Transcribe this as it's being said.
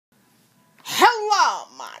Well,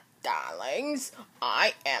 my darlings,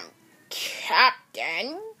 I am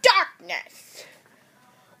Captain Darkness.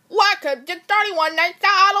 Welcome to 31 Nights of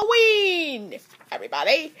Halloween,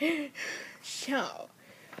 everybody. So,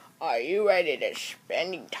 are you ready to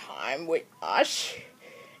spend time with us?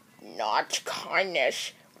 Not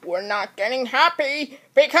kindness. We're not getting happy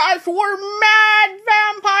because we're mad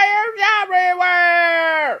vampires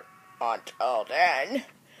everywhere. Until then,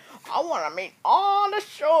 I want to meet all the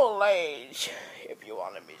Soulings. If you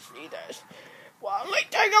want to see this, well, let's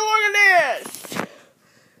take a look at this.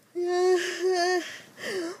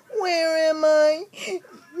 Where am I?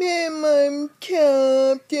 Am I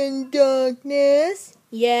Captain Darkness?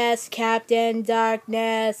 Yes, Captain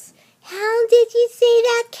Darkness. How did you say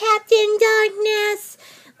that, Captain Darkness?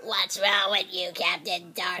 What's wrong with you,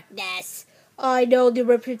 Captain Darkness? I know you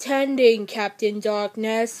were pretending, Captain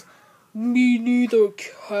Darkness. Me neither,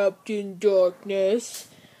 Captain Darkness.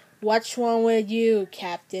 What's wrong with you,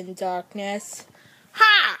 Captain Darkness?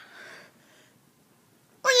 Ha!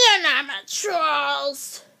 We're not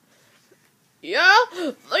trolls. Yeah,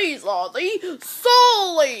 these are the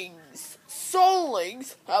Soulings.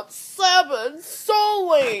 Soulings have 7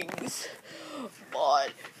 Soulings.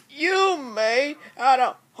 But you may have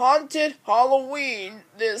a haunted Halloween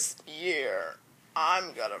this year.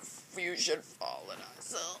 I'm gonna fusion fall in us.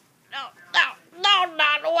 So. No,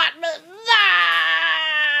 not what me.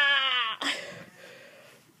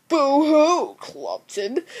 Boo-hoo,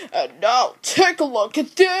 Clumpton. And now take a look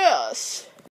at this.